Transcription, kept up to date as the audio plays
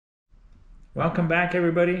Welcome back,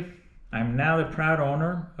 everybody. I'm now the proud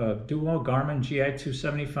owner of dual Garmin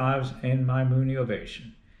GI275s in my Mooney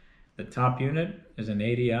Ovation. The top unit is an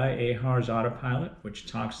ADI AHRS autopilot, which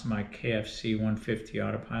talks to my KFC 150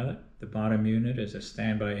 autopilot. The bottom unit is a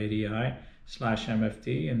standby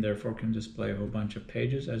ADI/MFD and therefore can display a whole bunch of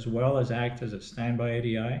pages, as well as act as a standby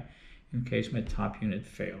ADI in case my top unit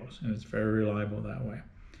fails, and it's very reliable that way.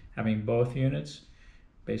 Having both units,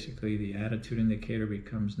 basically the attitude indicator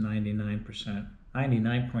becomes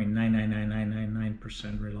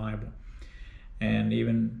 99.99999% reliable. And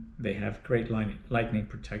even they have great lightning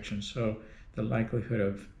protection, so the likelihood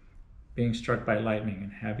of being struck by lightning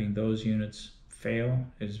and having those units fail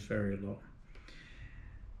is very low.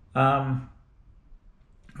 I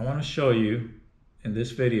want to show you in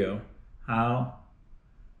this video how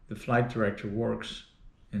the flight director works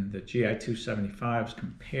in the GI275s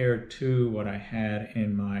compared to what I had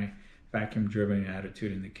in my vacuum-driven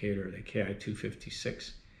attitude indicator, the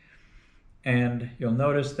KI256. And you'll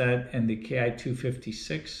notice that in the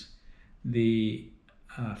KI256, the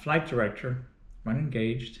flight director, when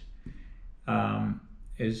engaged,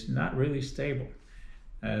 is not really stable.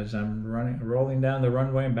 As I'm rolling down the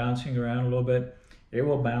runway and bouncing around a little bit, it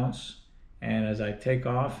will bounce, and as I take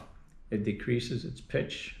off, it decreases its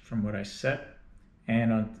pitch from what I set.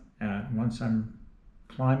 And once I'm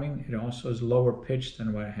climbing, it also is lower pitch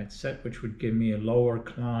than what I had set, which would give me a lower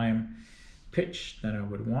climb pitch than I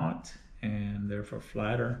would want, and therefore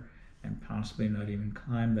flatter and possibly not even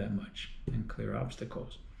climb that much and clear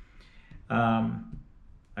obstacles. I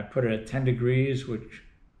put it at 10 degrees, which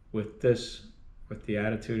with the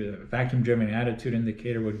attitude, the vacuum-driven attitude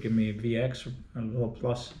indicator would give me a VX, a little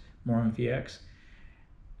plus more in VX.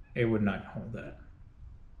 It would not hold that.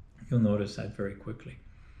 You'll notice that very quickly.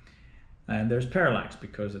 And there's parallax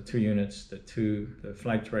because the two units, the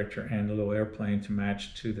flight director and the little airplane to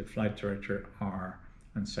match to the flight director, are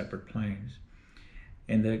on separate planes.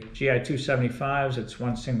 In the GI275s, it's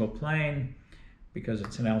one single plane because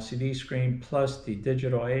it's an LCD screen plus the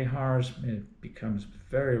digital AHRS. It becomes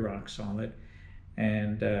very rock solid.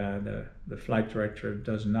 And the flight director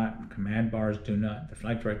does not, the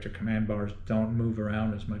flight director command bars don't move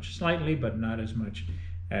around as much, slightly, but not as much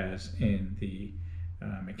as in the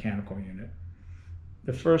mechanical unit.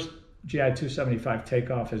 The first GI275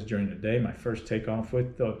 takeoff is during the day, my first takeoff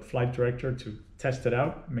with the flight director to test it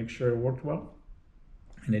out, make sure it worked well.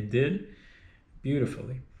 And it did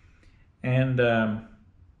beautifully. And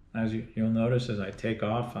as you'll notice, as I take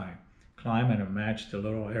off, I climb and I matched the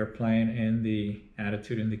little airplane in the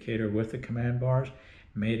attitude indicator with the command bars,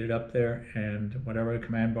 made it up there, and whatever the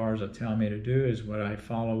command bars are telling me to do is what I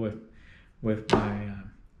follow with my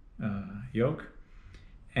yoke,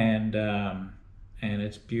 and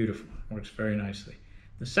it's beautiful. It works very nicely.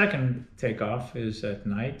 The second takeoff is at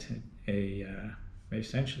night,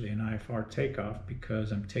 essentially an IFR takeoff,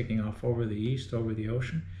 because I'm taking off over the east, over the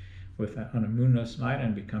ocean, on a moonless night,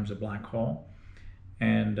 and it becomes a black hole.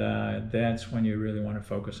 And that's when you really want to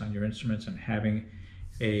focus on your instruments, and having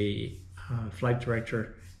a flight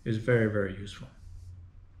director is very, very useful.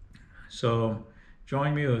 So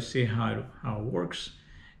join me, we'll see how it works,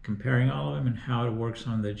 comparing all of them, and how it works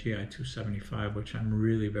on the GI275, which I'm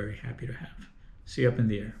really very happy to have. See you up in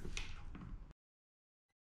the air.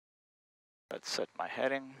 Let's set my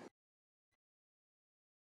heading.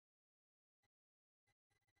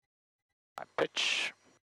 My pitch.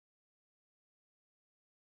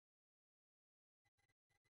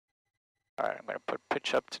 All right, I'm going to put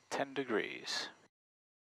pitch up to 10 degrees.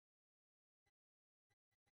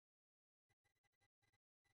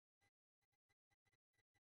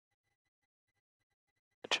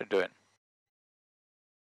 What you doing?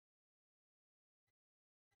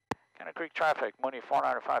 Cannon Creek traffic, Mooney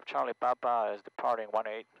 495 Charlie Papa is departing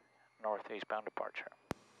 18 northeastbound departure.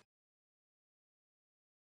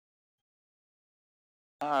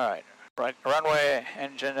 All right, runway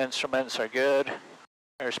engine instruments are good.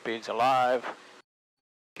 Airspeed's alive.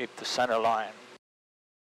 Keep the center line.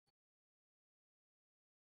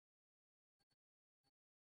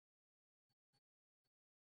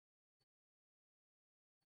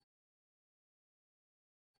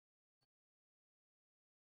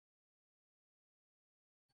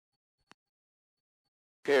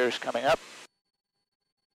 Gears coming up.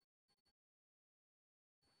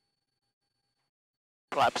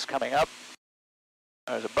 Flaps coming up.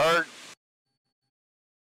 There's a bird.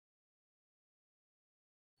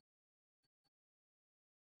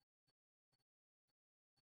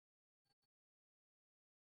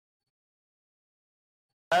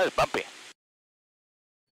 That is bumpy.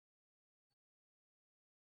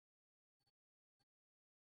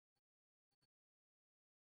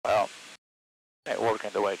 Well, It working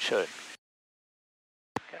the way it should.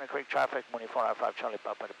 Cannon Creek traffic, Mooney 495 Charlie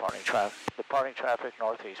Papa, departing traffic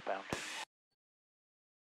northeastbound.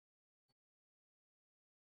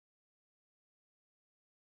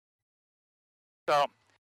 So,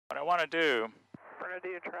 what I want to do,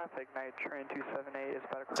 Fernandina traffic, night train 278 is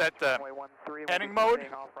about to set the runway 13, heading we'll mode,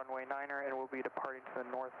 off runway 9er, and we'll be departing to the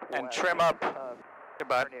northwest. and trim up about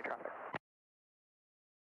Fernandina traffic.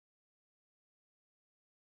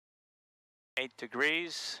 8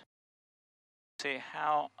 degrees. See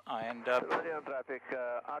how I end up,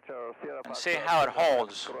 and see how it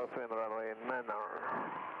holds.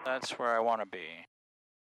 That's where I want to be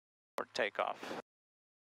for takeoff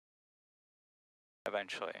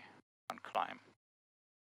eventually on climb.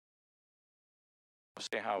 We'll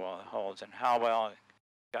see how well it holds and how well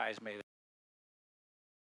guys made it.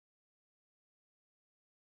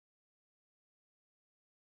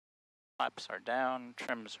 Flaps are down,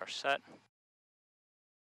 trims are set.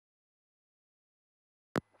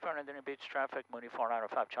 Fernandina Beach traffic, Mooney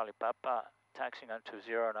 495 Charlie Papa, taxiing onto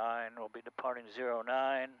 09. We'll be departing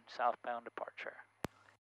 09, southbound departure.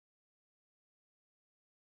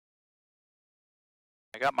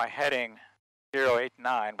 I got my heading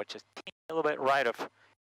 089, which is a little bit right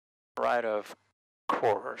of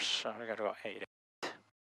course. So I got to go 88.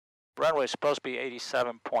 Runway is supposed to be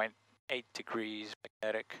 87.8 degrees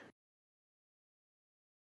magnetic.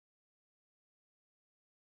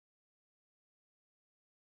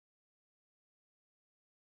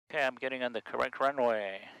 Okay, I'm getting on the correct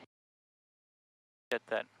runway. Get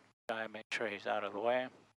that guy, make sure he's out of the way.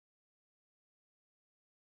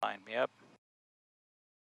 Line me up.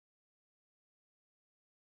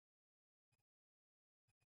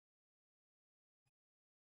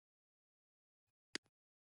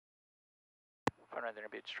 Fernandina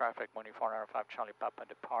Beach traffic, Mooney 495 Charlie Papa,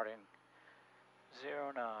 departing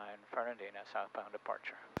 09, Fernandina, southbound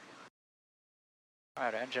departure. All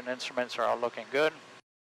right, engine instruments are all looking good.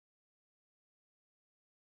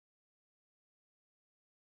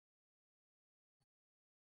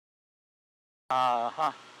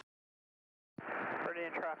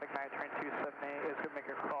 Fernandina traffic, night train 278 is going to make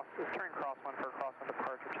a turn cross one for a crosswind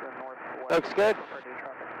departure to the northwest. Looks good. Fernandina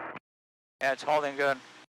traffic. Yeah, it's holding good.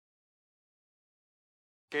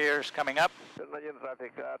 Gears coming up. Fernandina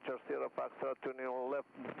traffic, Archer Sierra Foxtrot to new left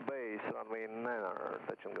base, runway 9er,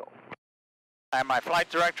 touch and go. And my flight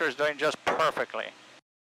director is doing just perfectly.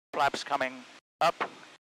 Flaps coming up.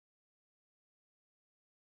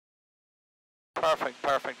 Perfect,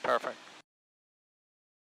 perfect, perfect.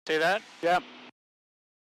 See that? Yep.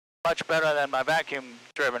 Much better than my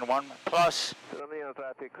vacuum-driven one. Plus, Fernandina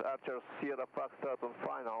traffic, Archer Sierra Foxtrot on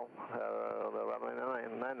final, the runway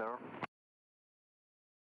 9er.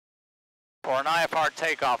 for an IFR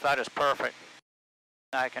takeoff, that is perfect.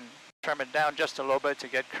 I can trim it down just a little bit to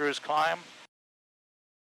get cruise climb.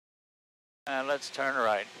 And let's turn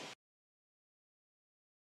right.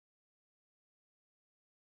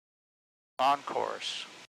 On course.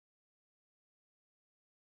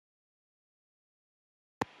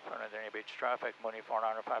 Fernandina Beach traffic, Mooney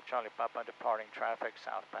 495 Charlie Papa, departing traffic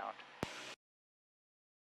southbound.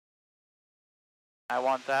 I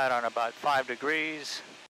want that on about 5 degrees.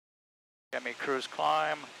 Get me cruise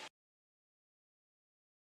climb.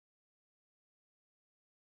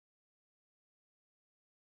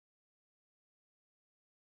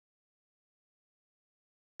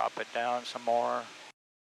 Drop it down some more.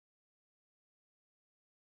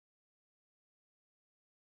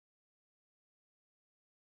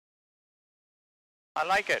 I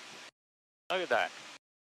like it. Look at that.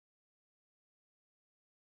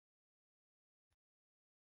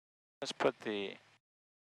 Let's put the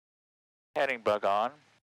heading bug on.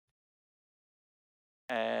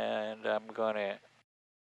 And I'm going to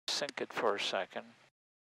sync it for a second.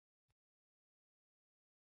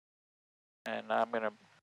 And I'm going to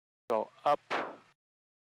go up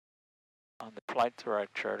on the flight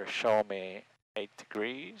director to show me 8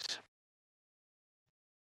 degrees.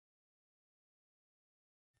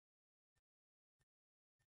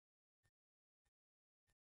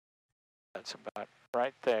 That's about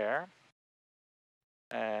right there.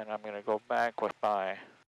 And I'm going to go back with my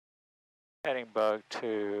heading bug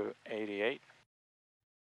to 88.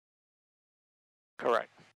 Correct.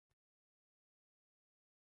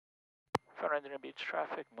 Fernandina Beach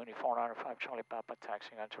traffic, Mooney 495 Charlie Papa,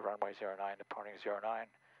 taxiing onto runway 09, departing 09,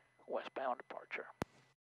 westbound departure.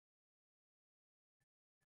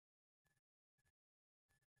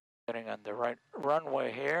 Getting on the right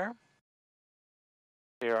runway here,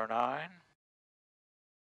 09.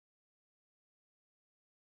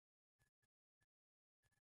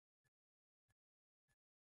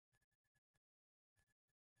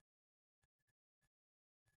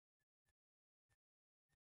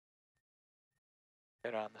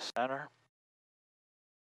 Get on the center.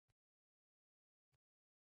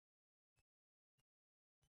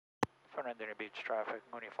 Fernandina Beach traffic,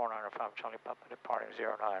 Mooney 495 Charlie Papa departing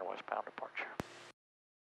 09 westbound departure.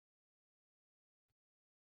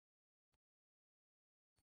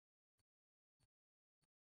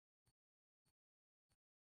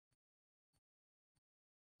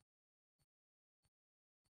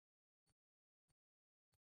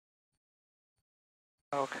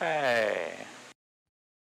 Okay.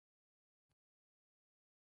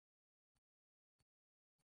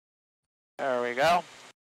 There we go.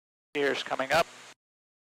 Gears coming up.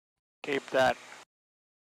 Keep that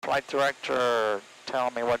flight director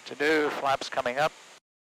telling me what to do. Flaps coming up.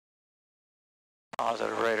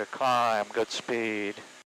 Positive rate of climb, good speed.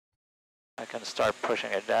 I can start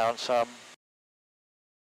pushing it down some.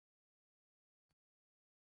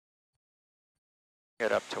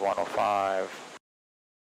 Get up to 105.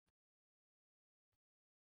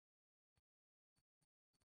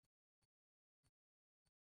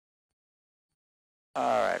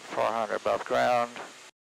 All right, 400 above ground.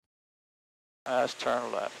 Let's turn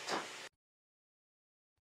left.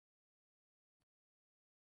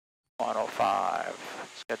 105.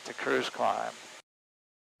 Let's get to cruise climb.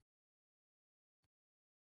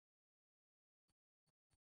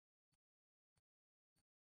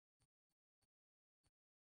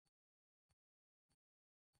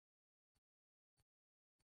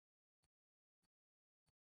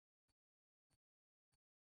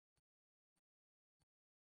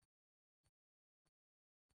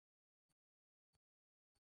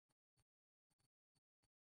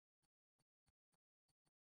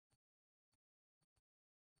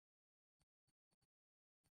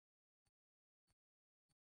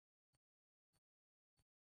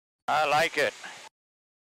 I like it.